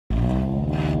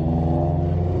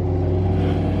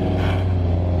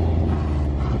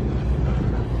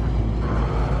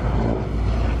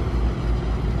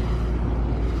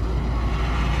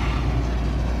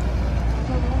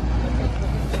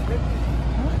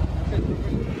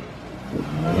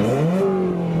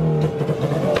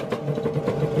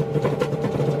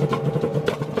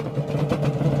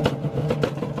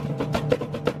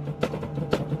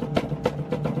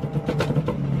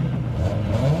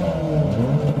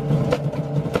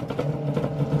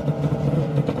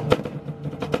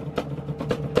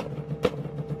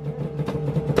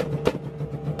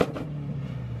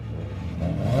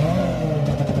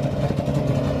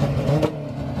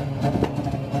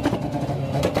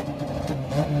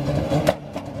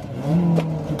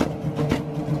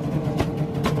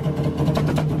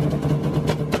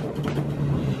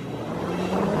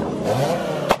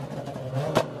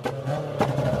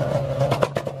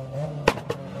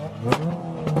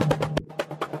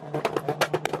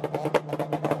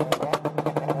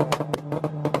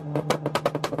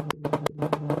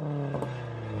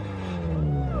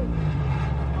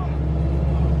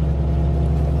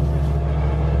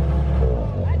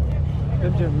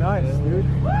Nice, dude.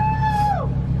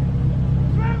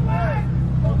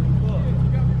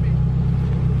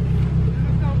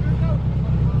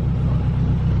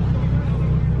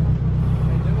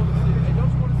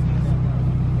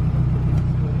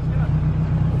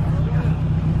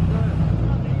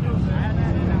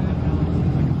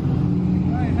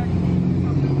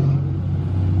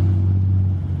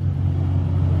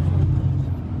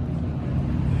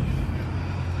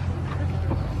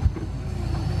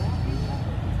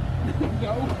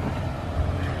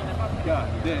 God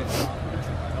damn.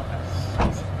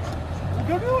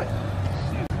 Go do it.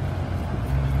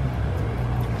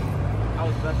 How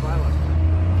was that violent?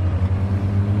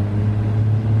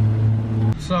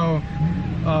 So,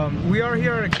 we are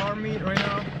here at a car meet right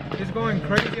now. It's going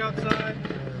crazy outside.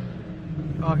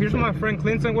 Here's my friend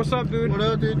Clinton. What's up, dude? What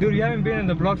up, dude? Dude, you haven't been in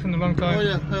the vlogs in a long time. Oh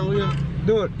yeah, hell yeah.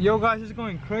 Dude, yo guys, it's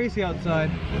going crazy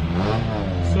outside.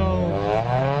 So,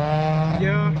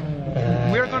 yeah,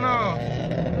 we're gonna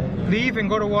leave and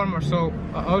go to Walmart. So,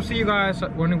 I'll see you guys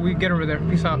when we get over there.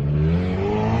 Peace out.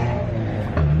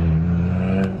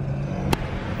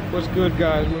 What's good,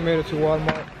 guys? We made it to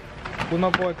Walmart with my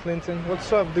boy Clinton.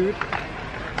 What's up, dude?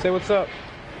 Say what's up.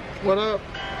 What up?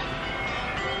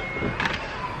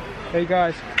 Hey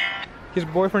guys, his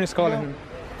boyfriend is calling him.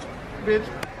 Bitch.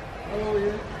 Oh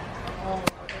yeah.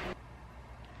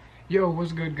 Yo,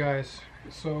 what's good, guys?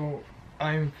 So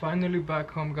I'm finally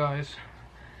back home, guys.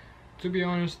 To be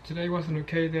honest, today was an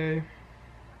okay day.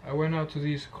 I went out to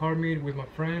this car meet with my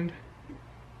friend.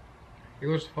 It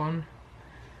was fun.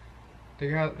 They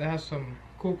had some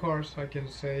cool cars, I can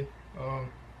say.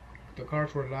 The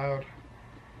cars were loud.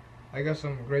 I got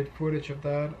some great footage of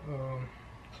that.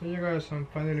 So yeah, guys, I'm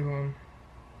finally home.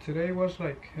 Today was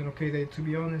like an okay day, to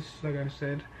be honest, like I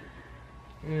said.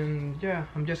 And yeah,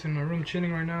 I'm just in my room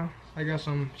chilling right now. I got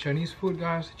some Chinese food,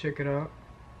 guys. Check it out.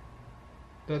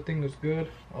 That thing was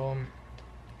good.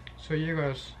 So yeah,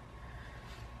 guys.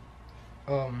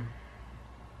 Oh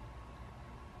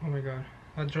my god,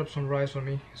 I dropped some rice on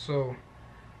me. So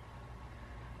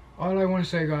all I want to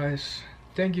say, guys,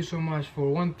 thank you so much for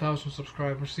 1,000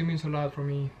 subscribers. It means a lot for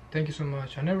me. Thank you so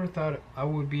much. I never thought I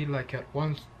would be like at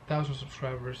 1,000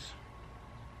 subscribers.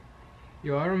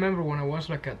 Yo, I remember when I was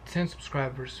like at 10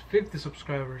 subscribers, 50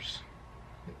 subscribers.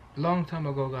 Long time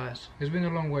ago, guys. It's been a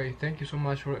long way. Thank you so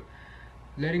much for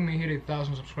letting me hit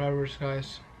 1,000 subscribers,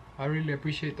 guys. I really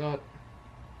appreciate that.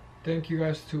 Thank you,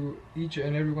 guys, to each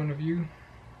and every one of you.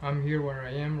 I'm here where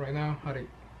I am right now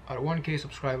at 1K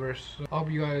subscribers. So I hope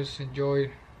you guys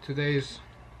enjoyed today's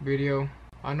video.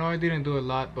 I know I didn't do a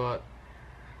lot, but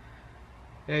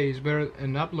hey, it's better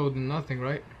an upload than nothing,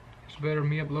 right? It's better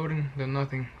me uploading than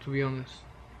nothing, to be honest.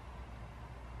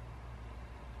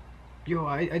 Yo,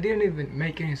 I didn't even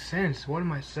make any sense. What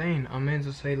am I saying? I meant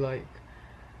to say, like,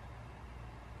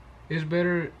 it's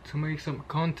better to make some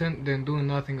content than doing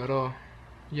nothing at all.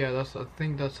 Yeah, I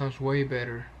think that sounds way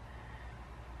better.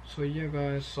 So yeah,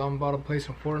 guys, I'm about to play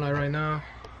some Fortnite right now.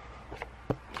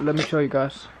 Let me show you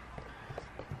guys.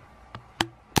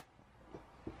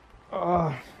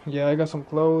 Yeah, I got some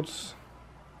clothes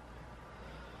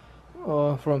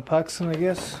from Paxson, I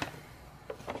guess.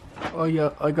 Oh yeah,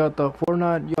 I got the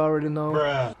Fortnite, you already know.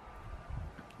 Bruh.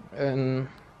 And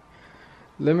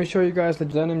let me show you guys the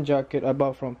denim jacket I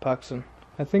bought from Paxson.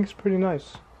 I think it's pretty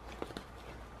nice.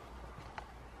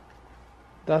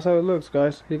 That's how it looks,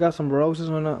 guys. It got some roses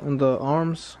on the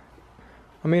arms.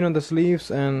 I mean on the sleeves,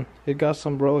 and it got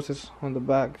some roses on the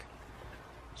back.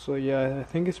 So yeah, I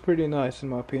think it's pretty nice in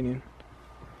my opinion.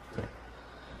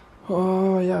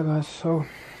 Oh yeah, guys, so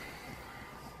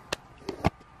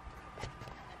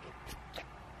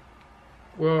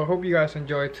well, I hope you guys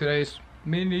enjoyed today's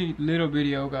mini little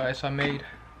video, guys, I made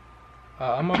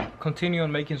I'm gonna continue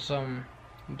on making some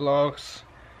vlogs.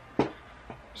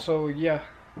 So yeah,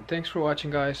 thanks for watching,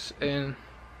 guys, and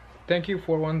thank you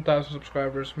for 1,000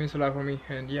 subscribers. Means a lot for me.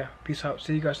 And yeah, peace out.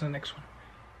 See you guys in the next one.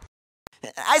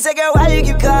 I said, girl, why you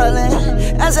keep calling?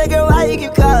 I said, girl, why you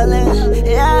keep calling?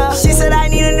 Yeah. She said, I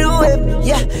need a new whip.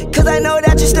 Yeah, cause I know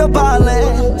that you're still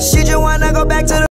ballin'. She just wanna go back to the